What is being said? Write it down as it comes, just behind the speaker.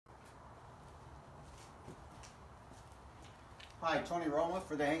Hi, Tony Roma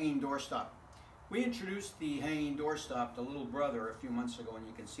for the hanging doorstop. We introduced the hanging doorstop, the little brother, a few months ago, and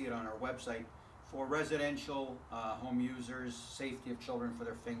you can see it on our website, for residential home users, safety of children for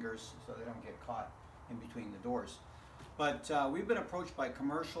their fingers so they don't get caught in between the doors. But we've been approached by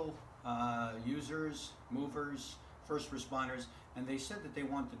commercial users, movers, first responders, and they said that they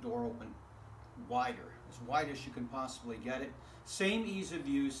want the door open wider, as wide as you can possibly get it. Same ease of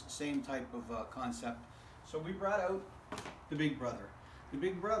use, same type of concept. So we brought out the Big Brother. The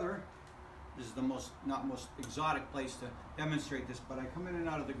Big Brother is the most exotic place to demonstrate this, but I come in and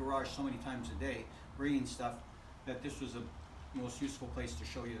out of the garage so many times a day bringing stuff that this was the most useful place to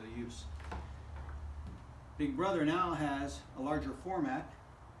show you the use. Big Brother now has a larger format,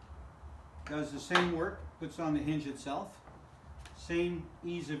 does the same work, puts on the hinge itself, same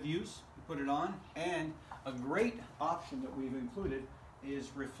ease of use, you put it on, and a great option that we've included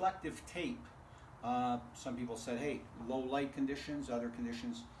is reflective tape. Some people said, hey, low light conditions, other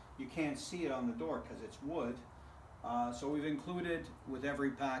conditions, you can't see it on the door because it's wood. So we've included with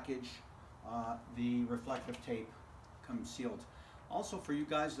every package the reflective tape comes sealed. Also for you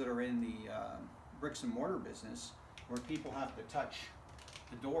guys that are in the bricks and mortar business, where people have to touch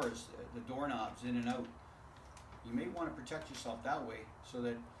the doors, the doorknobs in and out, you may want to protect yourself that way, so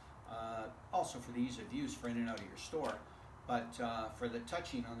that also for the ease of use for in and out of your store. But for the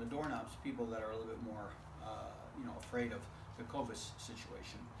touching on the doorknobs, people that are a little bit more, afraid of the COVID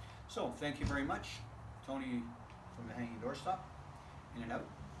situation. So thank you very much, Tony from the Hanging Doorstop. In and out.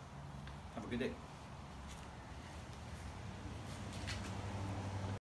 Have a good day.